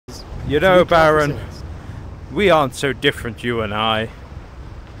You know, Baron, we aren't so different, you and I.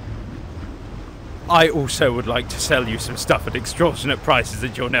 I also would like to sell you some stuff at extortionate prices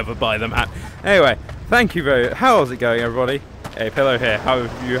that you'll never buy them at. Anyway, thank you very much. How's it going, everybody? Hey, Pillow here. How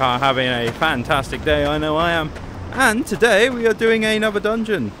you are having a fantastic day? I know I am. And today we are doing another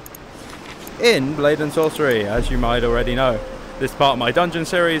dungeon in Blade and Sorcery, as you might already know. This part of my dungeon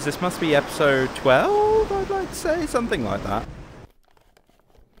series, this must be episode 12, I'd like to say, something like that.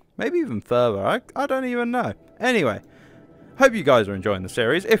 Maybe even further, I don't even know. Anyway, hope you guys are enjoying the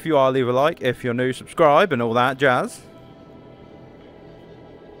series. If you are, leave a like. If you're new, subscribe and all that jazz.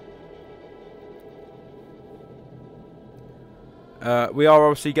 We are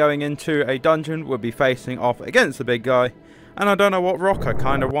obviously going into a dungeon. We'll be facing off against the big guy. And I don't know what rock I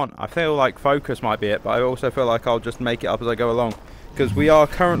kind of want. I feel like focus might be it, but I also feel like I'll just make it up as I go along. Because we are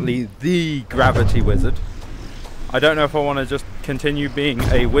currently the gravity wizard. I don't know if I want to just continue being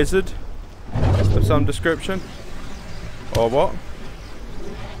a wizard of some description. Or what?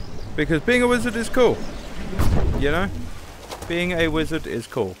 Because being a wizard is cool. You know? Being a wizard is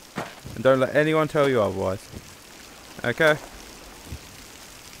cool. And don't let anyone tell you otherwise. Okay?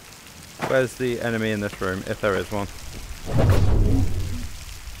 Where's the enemy in this room, if there is one?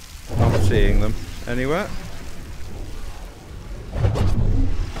 Not seeing them anywhere.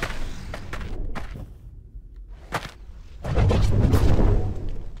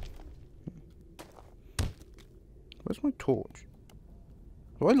 Where's my torch?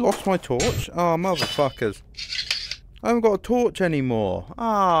 Have I lost my torch? Oh, motherfuckers. I haven't got a torch anymore.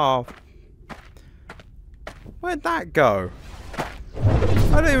 Ah. Oh. Where'd that go?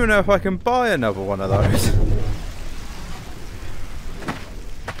 I don't even know if I can buy another one of those.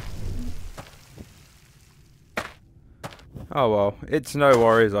 Oh well, it's no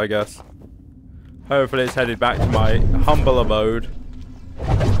worries, I guess. Hopefully it's headed back to my humble abode.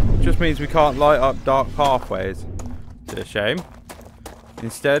 Just means we can't light up dark pathways. It's a shame.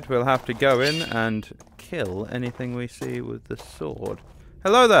 Instead, we'll have to go in and kill anything we see with the sword.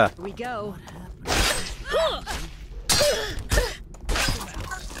 Hello there! Here we go.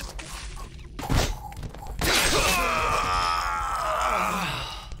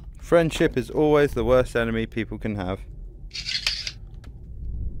 Friendship is always the worst enemy people can have.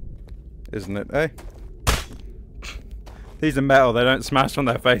 Isn't it, eh? These are metal, they don't smash on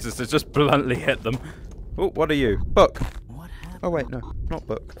their faces, they just bluntly hit them. Oh, what are you? Book! Oh wait, no, not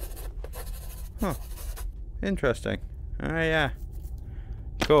book. Huh. Interesting. Oh yeah.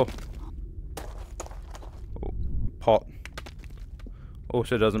 Cool. Oh, pot.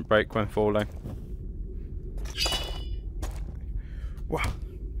 Also doesn't break when falling. Wow.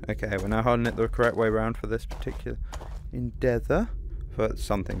 Okay, we're now holding it the correct way around for this particular endeavour. But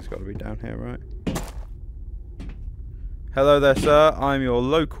something's got to be down here, right? Hello there, sir. I'm your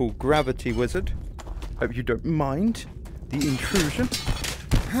local gravity wizard. Hope you don't mind the intrusion.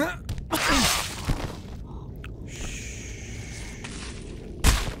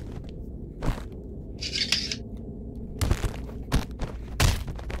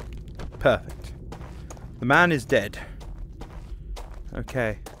 Perfect. The man is dead.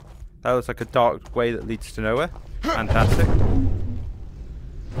 Okay. That looks like a dark way that leads to nowhere. Fantastic.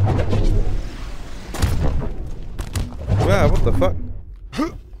 Wow, what the fuck?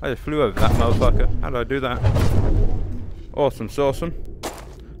 I just flew over that motherfucker. How did I do that? Awesome, awesome.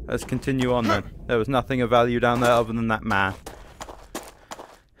 Let's continue on then. There was nothing of value down there other than that man.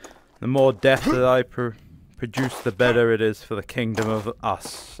 The more death that I produce, the better it is for the kingdom of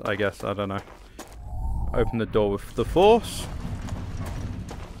us, I guess. I don't know. Open the door with the force.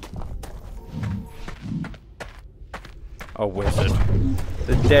 A wizard.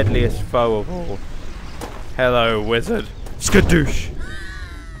 The deadliest foe of all. Hello, wizard. Skadoosh!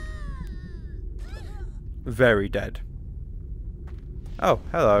 Very dead. Oh,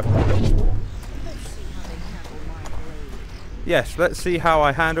 hello. Yes, let's see how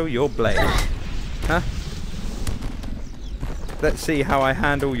I handle your blade. Huh? Let's see how I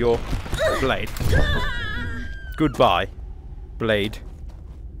handle your blade. Goodbye, blade.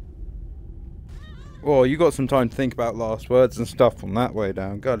 Oh, you got some time to think about last words and stuff on that way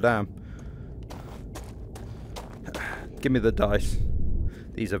down. God damn. Give me the dice.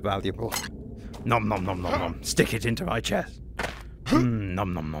 These are valuable. Nom nom nom nom nom. Stick it into my chest.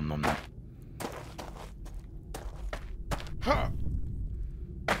 Nom nom nom nom nom.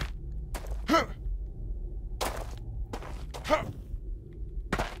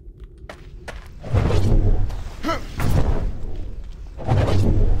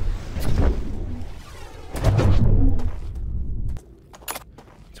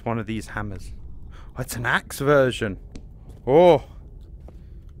 It's one of these hammers. Oh, it's an axe version. Oh.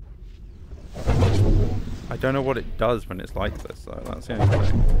 I don't know what it does when it's like this, though. That's the only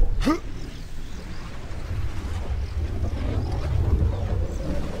thing.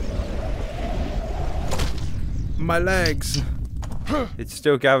 My legs! It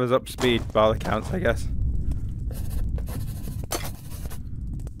still gathers up speed by all accounts, I guess.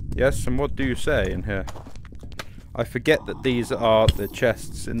 Yes, and what do you say in here? I forget that these are the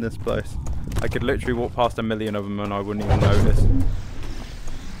chests in this place. I could literally walk past a million of them and I wouldn't even notice.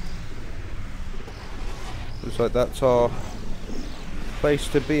 Looks like that's our place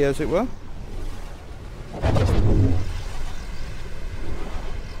to be, as it were.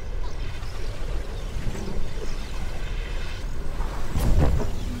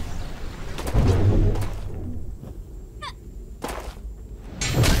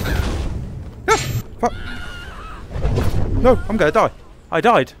 Fuck. No, I'm gonna die. I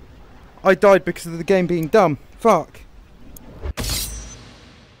died. I died because of the game being dumb. Fuck.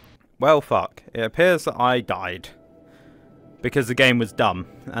 Well, fuck. It appears that I died because the game was dumb,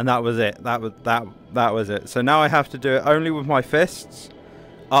 and that was it. That was it. So now I have to do it only with my fists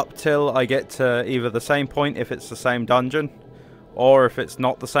up till I get to either the same point if it's the same dungeon, or if it's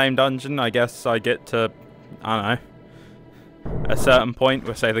not the same dungeon, I guess I get to, I don't know, a certain point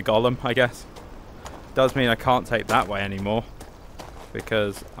with, say, the golem, I guess. Does mean I can't take that way anymore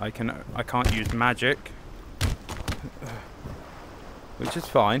because I can't use magic, which is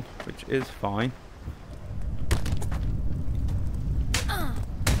fine.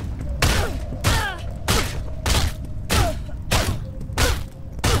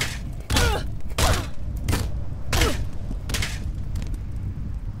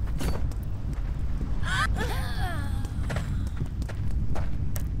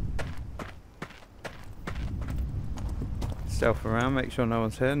 Stealth around, make sure no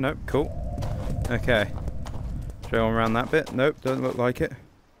one's here. Nope, cool. Okay. Go around that bit. Nope, doesn't look like it.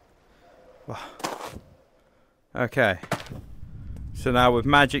 Okay. So now with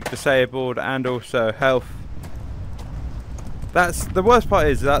magic disabled and also health. That's the worst part,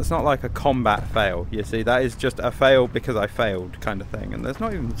 is that's not like a combat fail. You see, that is just a fail because I failed kind of thing. And there's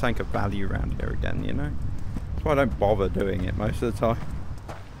not even a tank of value around here again, you know. That's why I don't bother doing it most of the time.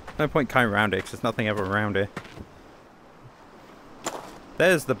 No point coming around it because there's nothing ever around here.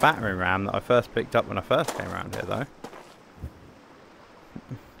 There's the battering ram that I first picked up when I first came around here, though.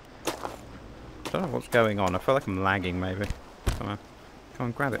 I don't know what's going on. I feel like I'm lagging, maybe. Come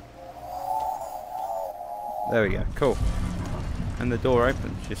on, grab it. There we go. Cool. And the door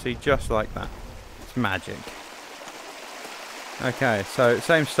opens, you see, just like that. It's magic. Okay, so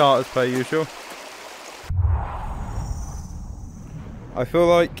same start as per usual. I feel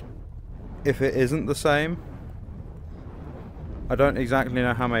like if it isn't the same, I don't exactly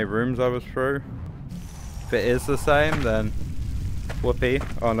know how many rooms I was through. If it is the same, then whoopee.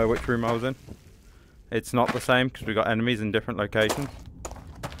 I know which room I was in. It's not the same because we got enemies in different locations.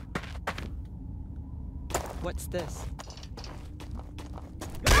 What's this?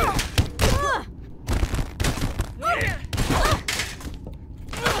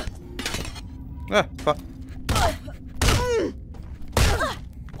 Ah, fuck.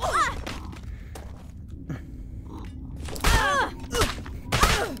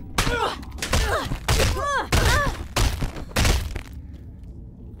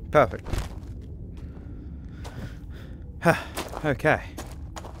 Perfect. Okay.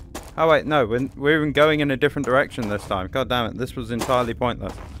 Oh wait, no, we're even going in a different direction this time. God damn it, this was entirely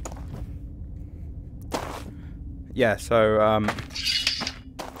pointless. Yeah, so,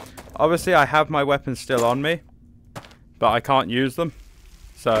 obviously I have my weapons still on me, but I can't use them.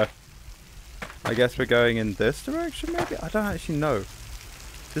 So, I guess we're going in this direction, maybe? I don't actually know.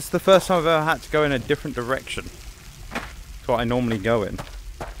 This is the first time I've ever had to go in a different direction to what I normally go in.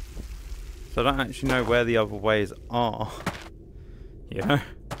 So I don't actually know where the other ways are. You know?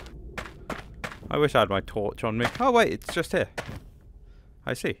 I wish I had my torch on me. Oh wait, it's just here.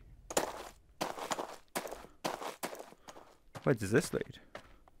 I see. Where does this lead?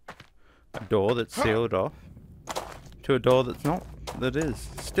 A door that's sealed off. To a door that's not. That is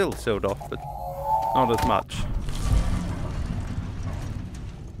still sealed off, but not as much.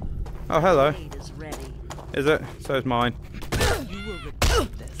 Oh, hello. Is it? So is mine. You will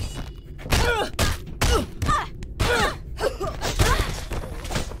regret this.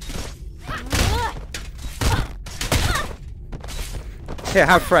 Here,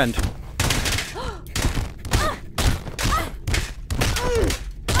 have friend.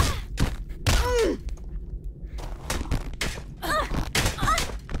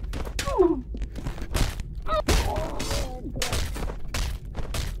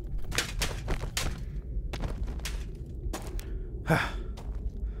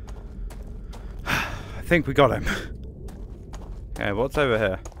 I think we got him. Okay, what's over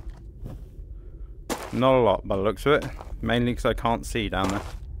here? Not a lot by the looks of it. Mainly because I can't see down there.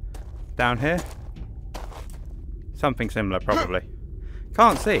 Down here? Something similar, probably.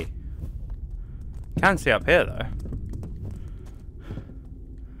 Can't see. Can see up here, though.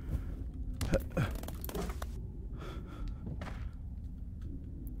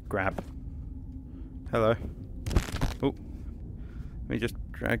 Grab. Hello. Oh. Let me just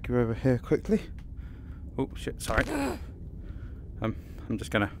drag you over here quickly. Oh, shit, sorry. I'm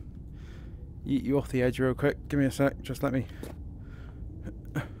just gonna yeet you off the edge real quick. Give me a sec. Just let me...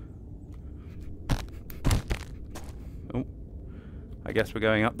 Oh. I guess we're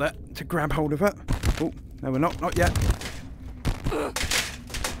going up there to grab hold of it. Oh, no we're not. Not yet.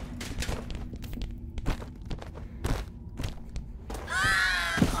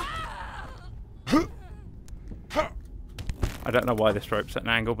 I don't know why this rope's at an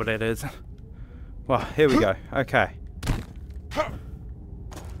angle, but it is. Well, here we go. Okay.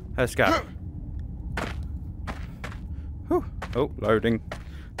 Let's go. Whew. Oh, loading.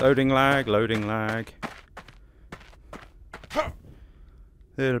 Loading lag, loading lag.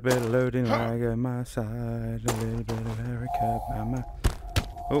 Little bit of loading lag on my side. A little bit of Erica by my...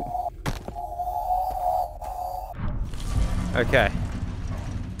 Oh. Okay.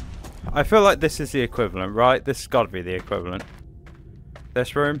 I feel like this is the equivalent, right? This has got to be the equivalent.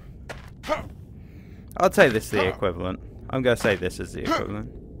 This room? I'd say this is the equivalent. I'm going to say this is the equivalent.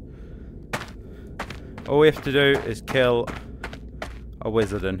 All we have to do is kill a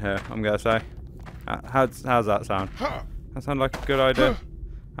wizard in here, I'm going to say. How's that sound? That sound like a good idea?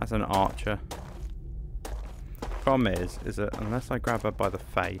 That's an archer. Problem is that unless I grab her by the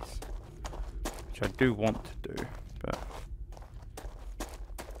face, which I do want to do, but...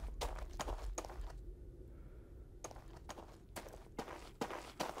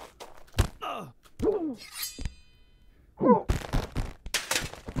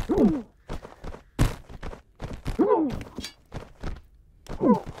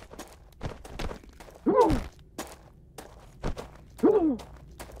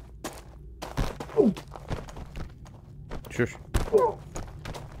 Shush.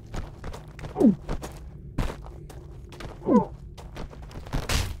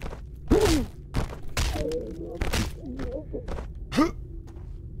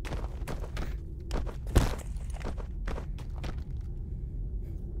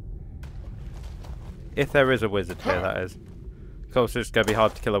 If there is a wizard here, that is. Of course, it's going to be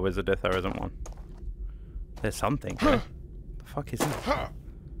hard to kill a wizard if there isn't one. There's something here. The fuck is that?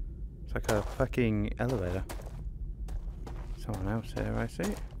 It's like a fucking elevator. Someone else here, I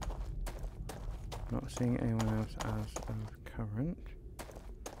see. Not seeing anyone else as of current.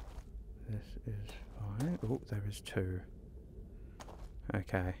 This is fine. Oh, there is two.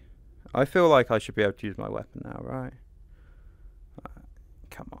 Okay. I feel like I should be able to use my weapon now, right?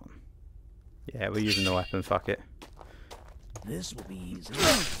 Come on. Yeah, we're using the weapon, fuck it. This will be easy.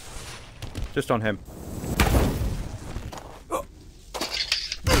 Just on him.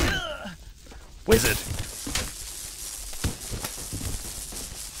 Wizard!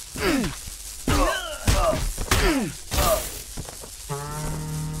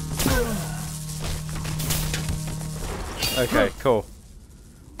 Okay, cool.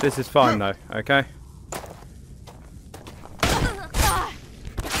 This is fine though, okay?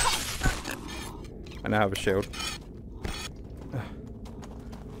 I now have a shield.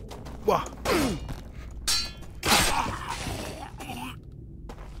 Whoa.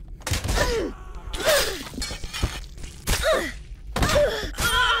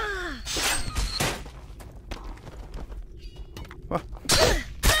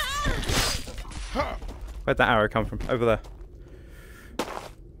 Where'd that arrow come from? Over there.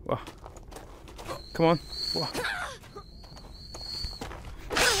 Whoa. Come on. Whoa.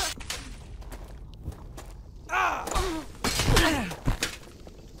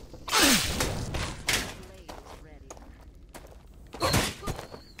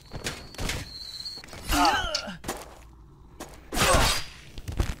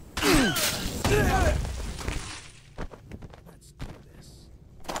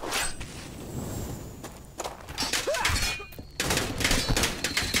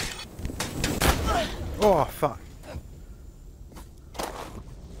 Oh, fuck.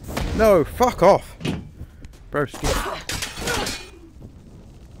 No, fuck off. Broski.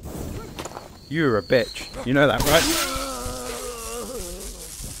 You're a bitch. You know that, right?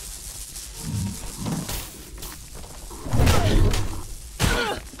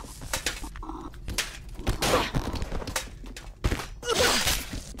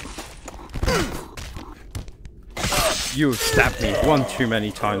 You have stabbed me one too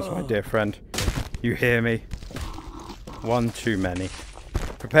many times, my dear friend. You hear me? One too many.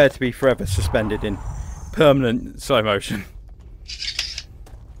 Prepare to be forever suspended in permanent slow motion.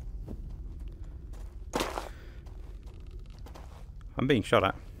 I'm being shot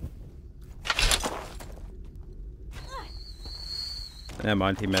at. Never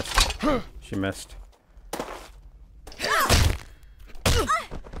mind, he missed. She missed.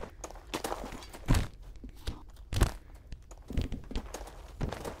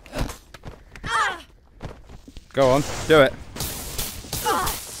 Go on, do it.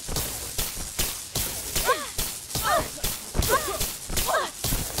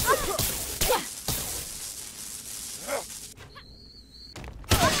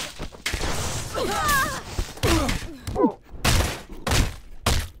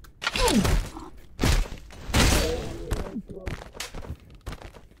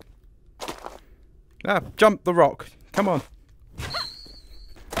 Ah, jump the rock. Come on.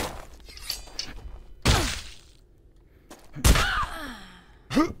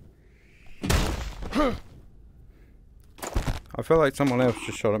 I feel like someone else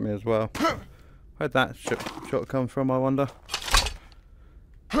just shot at me as well. Where'd that shot come from, I wonder?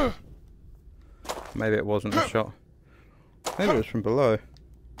 Maybe it wasn't a shot. Maybe it was from below.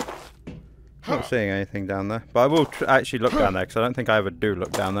 Not seeing anything down there. But I will actually look down there, because I don't think I ever do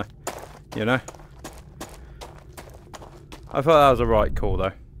look down there. You know? I thought that was a right call,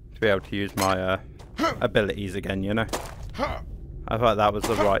 though. To be able to use my abilities again, you know? I thought that was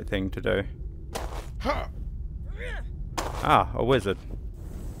the right thing to do. Ah, a wizard.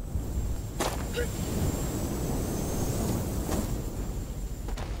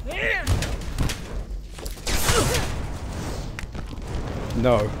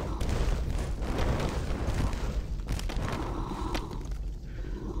 No.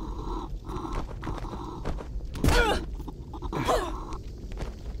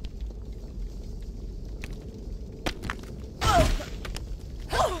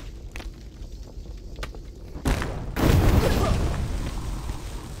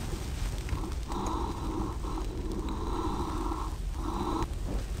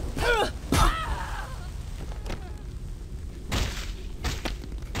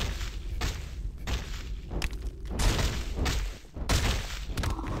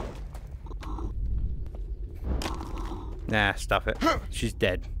 Nah, stuff it. She's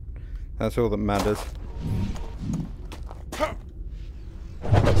dead. That's all that matters.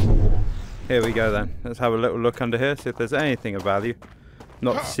 Here we go then. Let's have a little look under here, see if there's anything of value.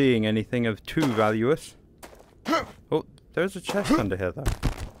 Not seeing anything of too valuous. Oh, there's a chest under here though.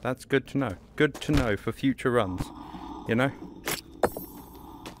 That's good to know. Good to know for future runs. You know?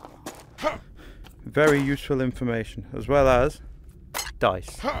 Very useful information. As well as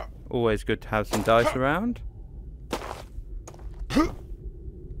dice. Always good to have some dice around.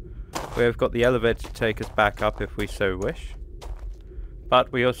 We've got the elevator to take us back up if we so wish. But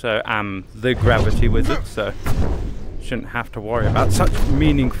we also am the gravity wizard, so shouldn't have to worry about such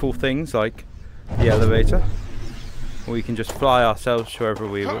meaningful things like the elevator. We can just fly ourselves to wherever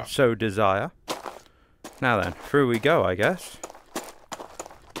we would so desire. Now then, through we go, I guess.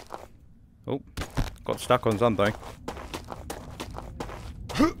 Oh, got stuck on something.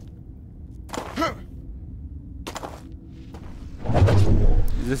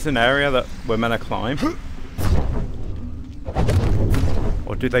 Is this an area that we're meant to climb?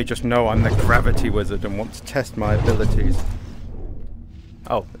 Or do they just know I'm the gravity wizard and want to test my abilities?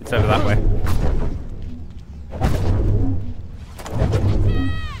 Oh, it's over that way.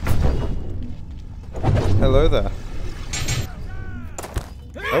 Hello there.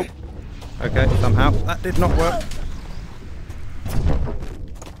 Oh, okay, somehow that did not work.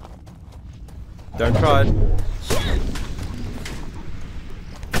 Don't try it.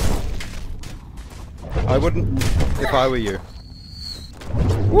 I wouldn't if I were you.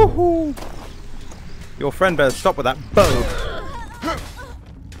 Woohoo! Your friend better stop with that bow.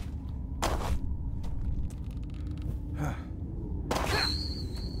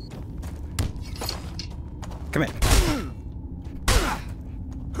 Come here.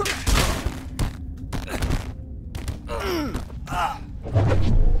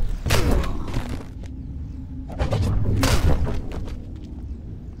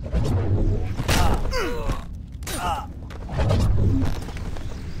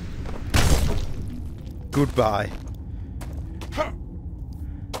 Goodbye.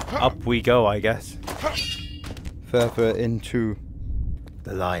 Up we go, I guess. Further into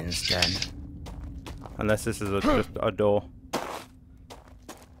the lion's den. Unless this is just a door.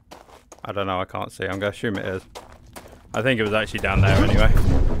 I don't know, I can't see. I'm going to assume it is. I think it was actually down there anyway.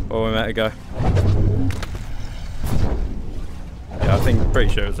 Where we meant to go. Yeah, I think,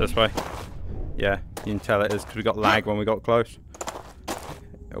 pretty sure it was this way. Yeah, you can tell it is because we got lag when we got close.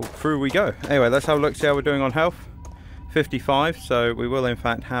 Oh, through we go. Anyway, let's have a look, see how we're doing on health. 55, so we will in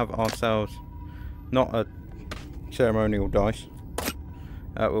fact have ourselves not a ceremonial dice.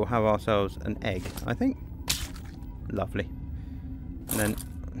 We'll have ourselves an egg, I think. Lovely. And then,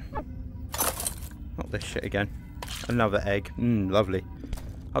 not this shit again. Another egg. Lovely.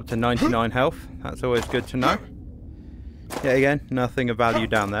 Up to 99 health. That's always good to know. Yet again, nothing of value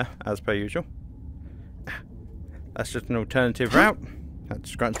down there, as per usual. That's just an alternative route. I had to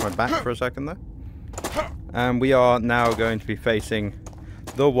scratch my back for a second there. And we are now going to be facing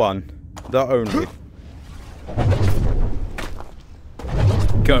the one, the only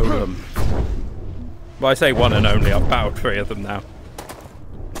Golem. Well, I say one and only, I've battled 3 of them now.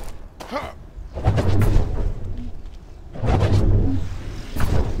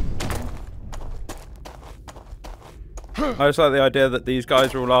 I just like the idea that these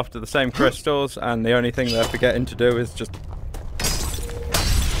guys are all after the same crystals, and the only thing they're forgetting to do is just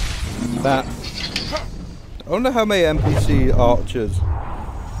that. I wonder how many NPC archers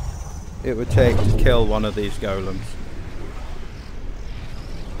it would take to kill one of these golems.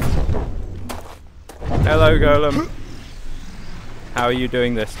 Hello, golem. How are you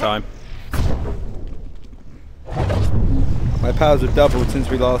doing this time? My powers have doubled since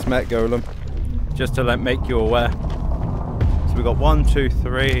we last met, golem. Just to make you aware. So we got 1, 2,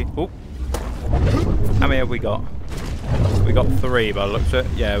 3. Oh, how many have we got? We got 3 by the looks of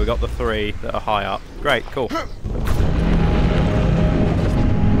it. Yeah, we got the 3 that are high up. Great, cool.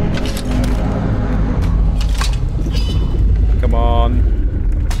 Come on.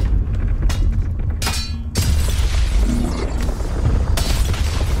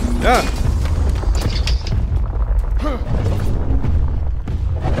 Yeah.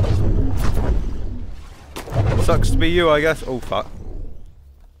 Sucks to be you, I guess. Oh, fuck.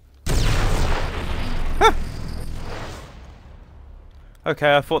 Huh.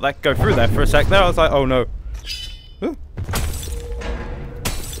 Okay, I thought that'd go through there for a sec there. I was like, oh no. Ooh.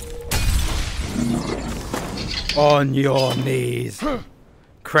 On your knees,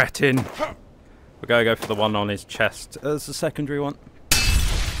 cretin. We're going to go for the one on his chest as the secondary one.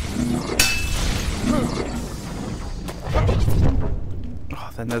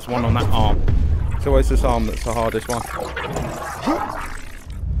 Oh, then there's one on that arm. It's always this arm that's the hardest one.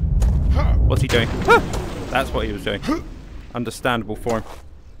 What's he doing? That's what he was doing. Understandable for him.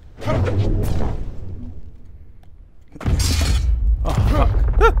 Oh, fuck.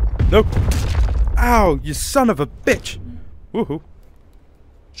 No! Ow, you son of a bitch! Woohoo.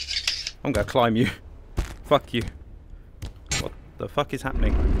 I'm gonna climb you. Fuck you. What the fuck is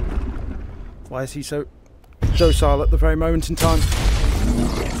happening? Why is he so docile at the very moment in time?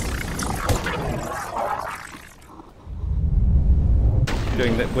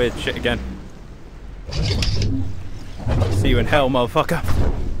 Doing that weird shit again. See you in hell, motherfucker.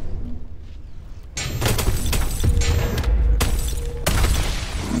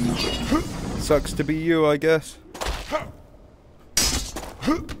 Sucks to be you, I guess.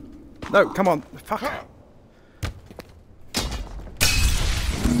 No, come on. Fuck.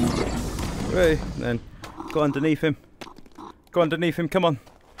 Right, then go underneath him. Go underneath him, come on.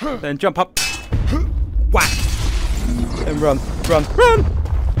 Then jump up. Whack. Then run. Run. Run!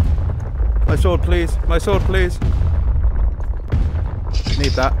 My sword, please. My sword, please.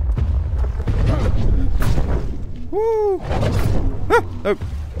 Need that. Woo! Ah, nope.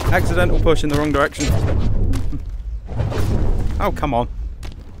 Accidental push in the wrong direction. Oh, come on.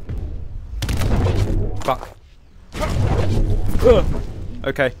 Fuck. Ugh.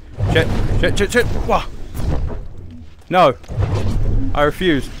 Okay. Shit. Shit, shit, shit. Wah. No. I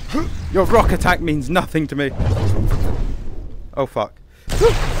refuse. Your rock attack means nothing to me. Oh, fuck.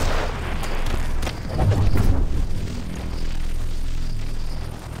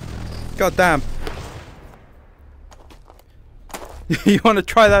 God damn. You want to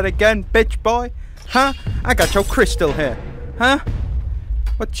try that again, bitch boy? Huh? I got your crystal here. Huh?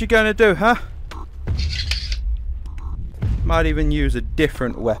 What you gonna do, huh? Might even use a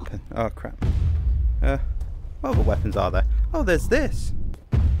different weapon. Oh, crap. What other weapons are there? Oh, there's this.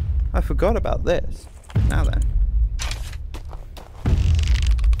 I forgot about this. Now then.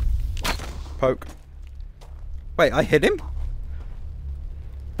 Poke. Wait, I hit him?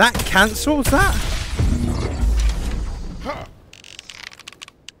 That cancels that?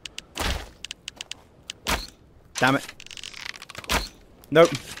 Damn it. Nope.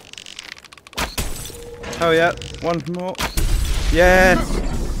 Oh yeah, one more. Yes!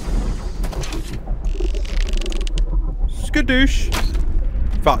 Skadoosh.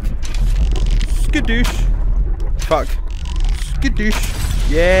 Fuck. Skadoosh. Fuck.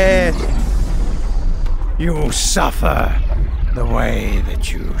 Skadoosh. Yes! You will suffer the way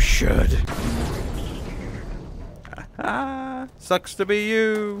that you should. Sucks to be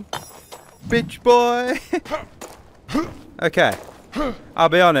you, bitch boy. Okay, I'll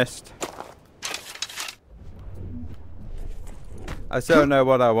be honest. I still don't know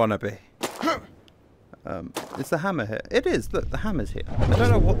what I want to be. Is the hammer here? It is. Look, the hammer's here. I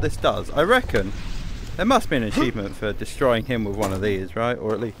don't know what this does. I reckon there must be an achievement for destroying him with one of these, right?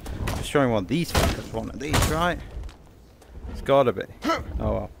 Or at least destroying one of these fuckers with one of these, right? It's gotta be. Oh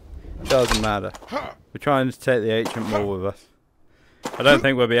well. Doesn't matter. We're trying to take the ancient mall with us. I don't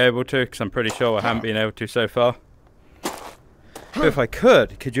think we'll be able to, because I'm pretty sure I haven't been able to so far. But if I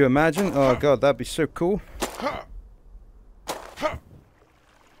could you imagine? Oh god, that'd be so cool.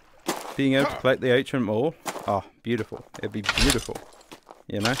 Being able to collect the ancient mall. Oh, beautiful. It'd be beautiful.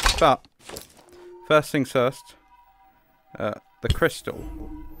 You know? But, first things first. The crystal.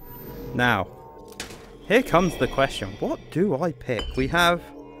 Now, here comes the question. What do I pick? We have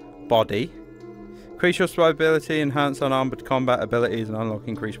body. Increase your survivability, enhance unarmed combat abilities, and unlock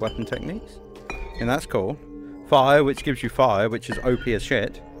increased weapon techniques. And that's cool. Fire, which gives you fire, which is OP as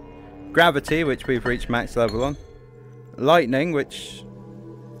shit. Gravity, which we've reached max level on. Lightning, which...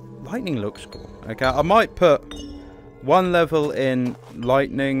 Lightning looks cool. Okay, I might put one level in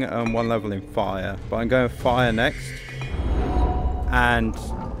lightning and one level in fire. But I'm going fire next. And...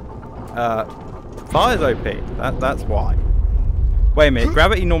 fire's OP. That's why. Wait a minute,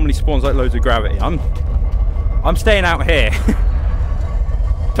 gravity normally spawns like loads of gravity. I'm staying out here.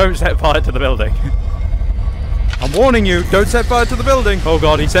 Don't set fire to the building. I'm warning you, don't set fire to the building. Oh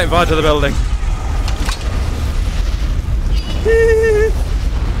god, he's setting fire to the building.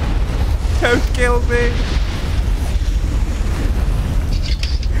 Don't kill me.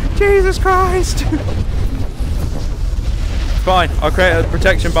 Jesus Christ. Fine, I'll create a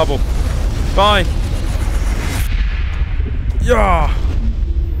protection bubble. Fine. Yeah.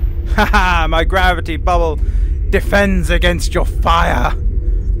 Haha, my gravity bubble defends against your fire.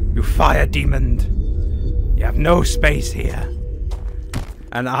 You fire demon. You have no space here.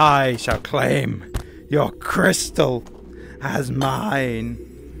 And I shall claim your crystal as mine.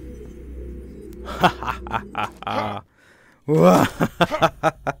 Ha ha ha ha.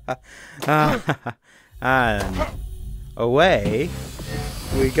 And away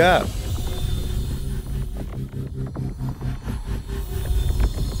we go.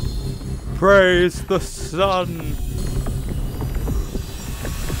 Praise the sun.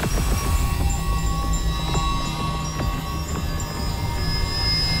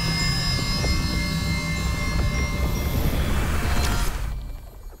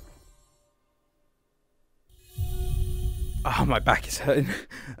 Oh, my back is hurting.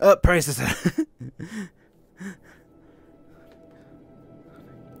 Praise the sun.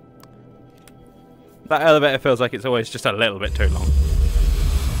 That elevator feels like it's always just a little bit too long.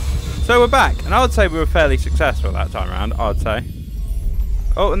 So we're back, and I would say we were fairly successful that time around, I would say.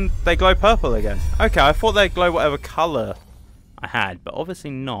 Oh, and they glow purple again. Okay, I thought they'd glow whatever colour I had, but obviously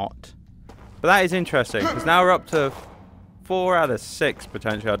not. But that is interesting, because now we're up to 4 out of 6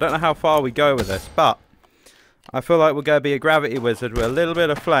 potentially. I don't know how far we go with this, but I feel like we're going to be a gravity wizard with a little bit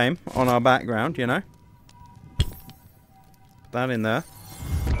of flame on our background, you know. Put that in there.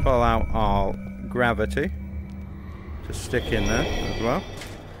 Pull out our gravity to stick in there as well.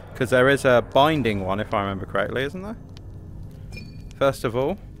 Because there is a binding one, if I remember correctly, isn't there? First of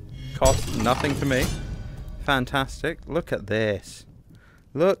all, cost nothing to me. Fantastic. Look at this.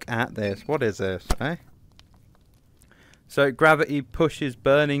 Look at this. What is this, eh? So gravity pushes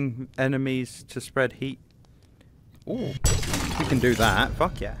burning enemies to spread heat. Ooh, we can do that.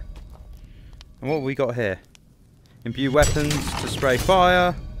 Fuck yeah. And what have we got here? Imbue weapons to spray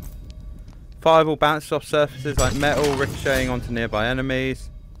fire. Fire will bounce off surfaces like metal, ricocheting onto nearby enemies.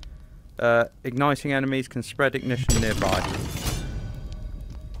 Igniting enemies can spread ignition nearby.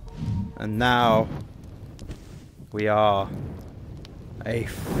 And now we are a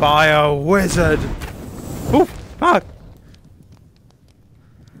fire wizard. Ooh, fuck!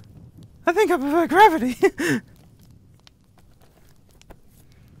 I think I prefer gravity.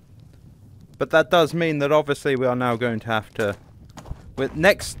 But that does mean that obviously we are now going to have to... With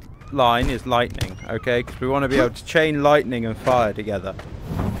next line is lightning, okay? Because we want to be able to chain lightning and fire together.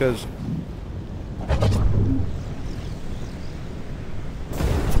 Because...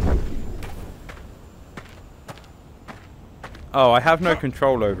 Oh, I have no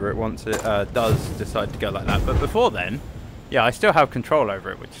control over it once it does decide to go like that. But before then, yeah, I still have control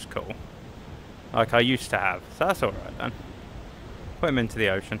over it, which is cool. Like I used to have. So that's alright then. Put him into the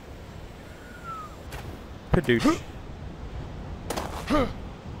ocean. Padoosh.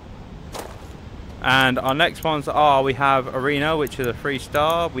 And our next ones are, we have Arena, which is a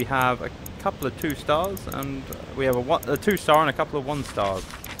 3-star. We have a couple of 2-stars, and we have a 2-star and a couple of 1-stars.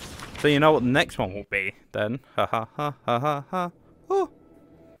 So you know what the next one will be then. Ha ha ha ha ha ha. Ooh.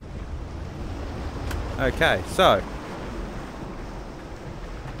 Okay, so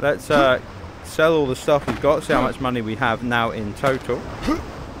let's sell all the stuff we've got, see how much money we have now in total.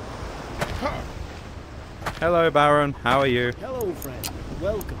 Hello Baron, how are you? Hello, friend.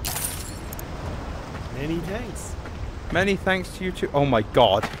 Welcome. Many thanks. Many thanks to you too. Oh my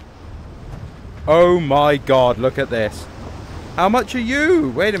god. Oh my god, look at this. How much are you?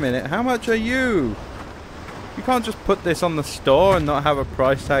 Wait a minute, how much are you? You can't just put this on the store and not have a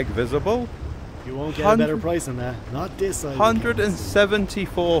price tag visible. You won't get a better price than that. Not this side.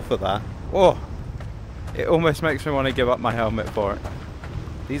 174 for that. Oh, it almost makes me want to give up my helmet for it.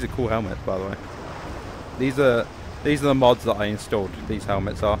 These are cool helmets, by the way. These are the mods that I installed. These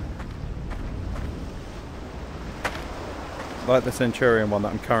helmets are. Like the Centurion one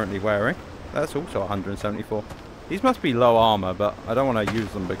that I'm currently wearing. That's also 174. These must be low armor, but I don't want to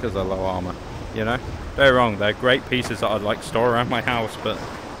use them because they're low armor. You know? They're wrong. They're great pieces that I'd like store around my house, but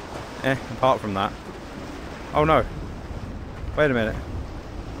apart from that. Oh no. Wait a minute.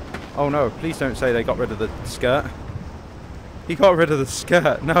 Oh no, please don't say they got rid of the skirt. He got rid of the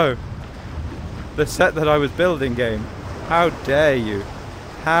skirt. No. The set that I was building, game. How dare you?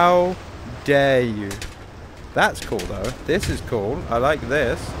 How dare you? That's cool though. This is cool. I like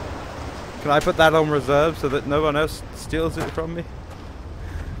this. Can I put that on reserve so that no one else steals it from me?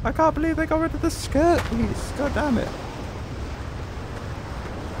 I can't believe they got rid of the skirt piece. God damn it.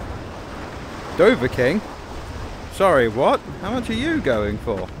 Dover King? Sorry, what? How much are you going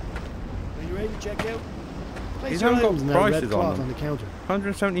for? Are you ready to check out? Place These your haven't got items in that red prices cloth on them. the counter.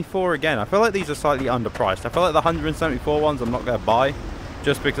 174 again. I feel like these are slightly underpriced. I feel like the 174 ones I'm not going to buy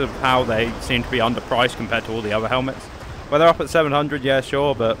just because of how they seem to be underpriced compared to all the other helmets. Well, they're up at 700, yeah,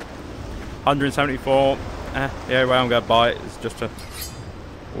 sure, but 174, yeah, well, I'm going to buy it. It's just a...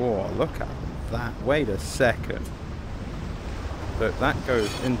 Oh, look at that. Wait a second. So that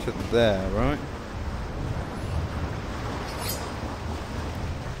goes into there, right?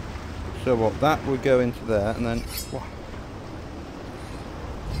 So what, that would go into there, and then... Whoa.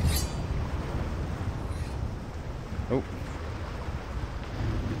 Oh.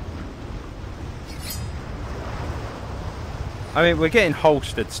 I mean, we're getting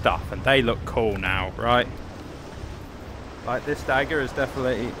holstered stuff, and they look cool now, right? Like, this dagger is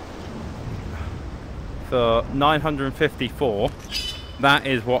definitely... For 954, that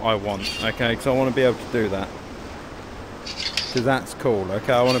is what I want, okay? Because I want to be able to do that. Because that's cool,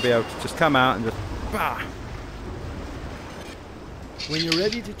 okay? I want to be able to just come out and just... Bah! When you're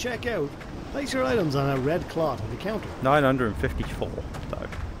ready to check out, place your items on a red cloth on the counter. 954, though.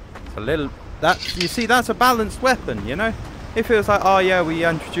 It's a little... That, you see, that's a balanced weapon, you know? It feels like, oh yeah, we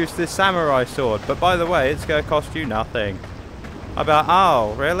introduced this samurai sword, but by the way, it's going to cost you nothing. About,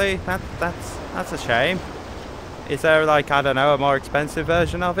 oh, really? That's a shame. Is there, like, I don't know, a more expensive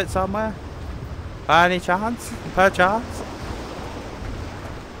version of it somewhere? By any chance? Perchance?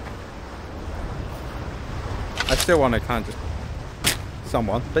 I still want to kind of just...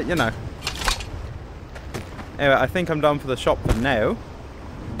 Someone, but you know. Anyway, I think I'm done for the shop for now.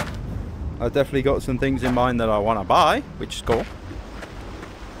 I've definitely got some things in mind that I want to buy, which is cool.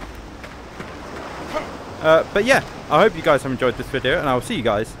 But yeah, I hope you guys have enjoyed this video, and I will see you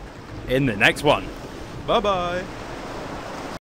guys in the next one. Bye bye.